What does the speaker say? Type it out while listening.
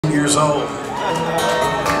years old.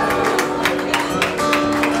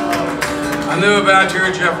 I knew about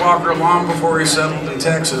Jerry Jeff Walker long before he settled in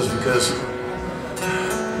Texas because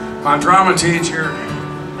my drama teacher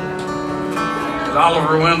at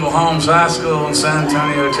Oliver Wendell Holmes High School in San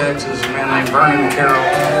Antonio, Texas, a man named Vernon Carroll,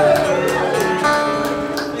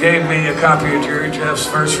 gave me a copy of Jerry Jeff's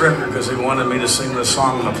first record because he wanted me to sing this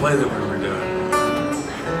song in the play that we were doing.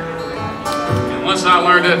 And once I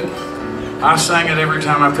learned it, I sang it every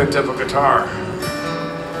time I picked up a guitar.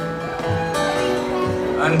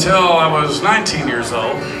 Until I was 19 years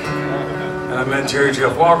old, and I met Jerry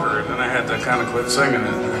Jeff Walker, and then I had to kind of quit singing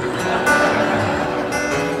it.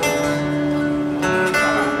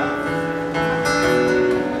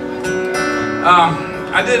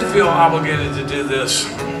 I did feel obligated to do this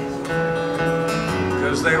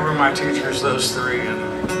because they were my teachers, those three.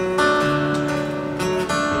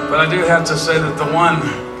 But I do have to say that the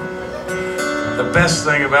best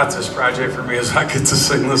thing about this project for me is I get to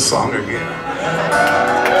sing this song again.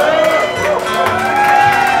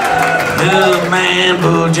 Little man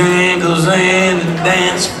Bojangles and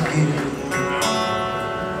dance for you.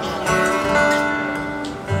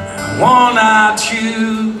 Worn-out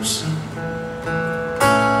shoes,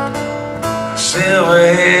 silver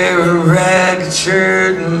hair, a ragged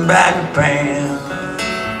shirt and baggy pants.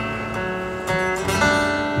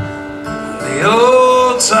 The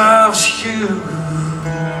old soft shoe.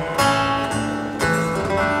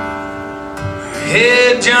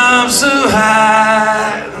 Head jumps so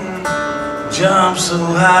high, jumps so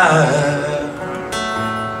high,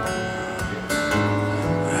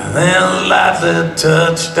 and then lightly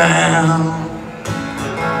touch down.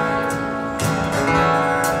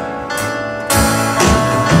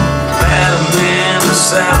 Batman to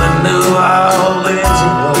Sally New Orleans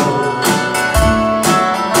road.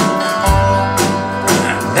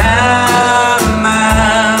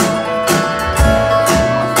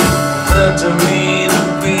 To me to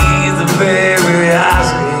be the very eyes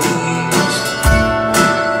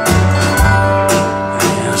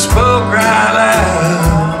and I spoke right out.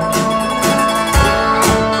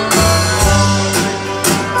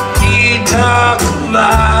 He talked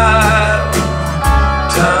loud,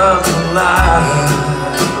 talked loud.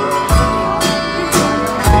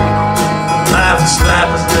 Life is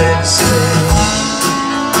life, as they say.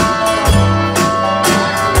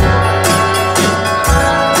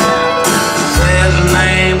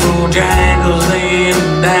 Jangles in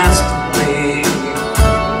dance to me.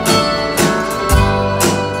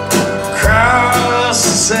 Cross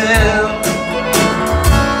the cell,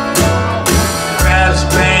 grab his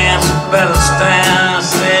pants, better stand,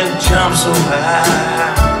 said jump so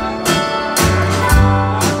high.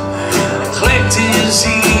 And I clicked his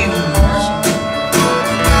heels,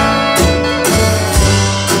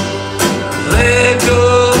 let go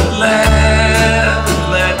the lad,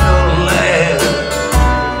 let go the lad.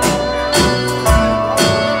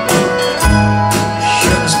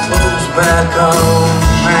 Back on,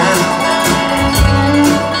 man.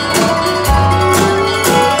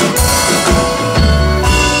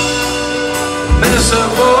 Mr.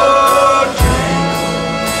 Bojangles,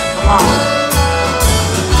 come on.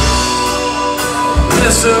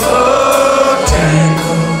 Mr. Bojangles,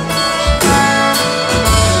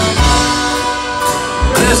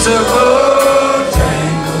 Mr. Bojangles.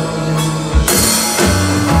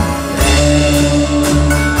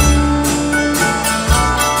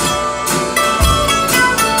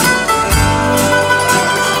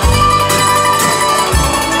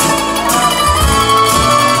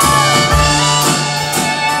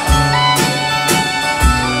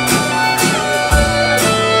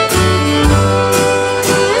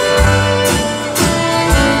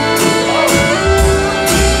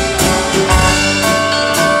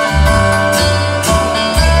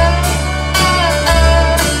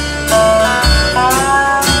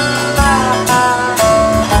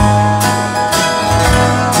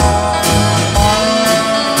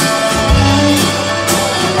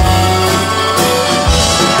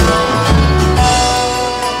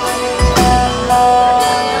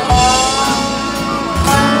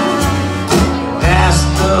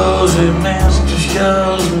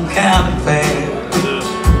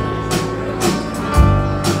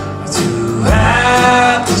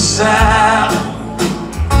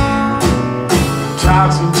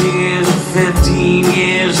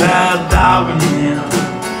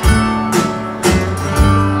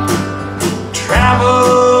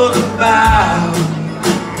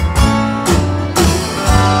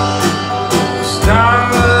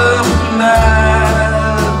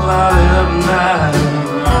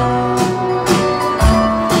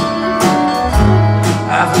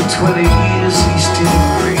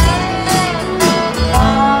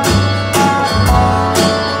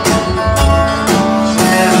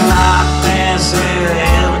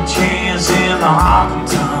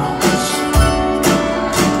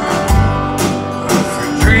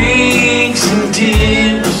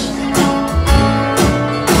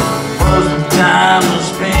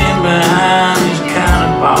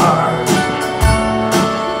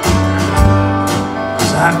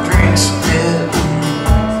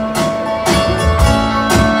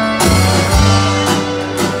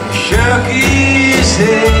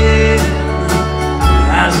 head,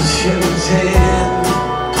 as it shook his head.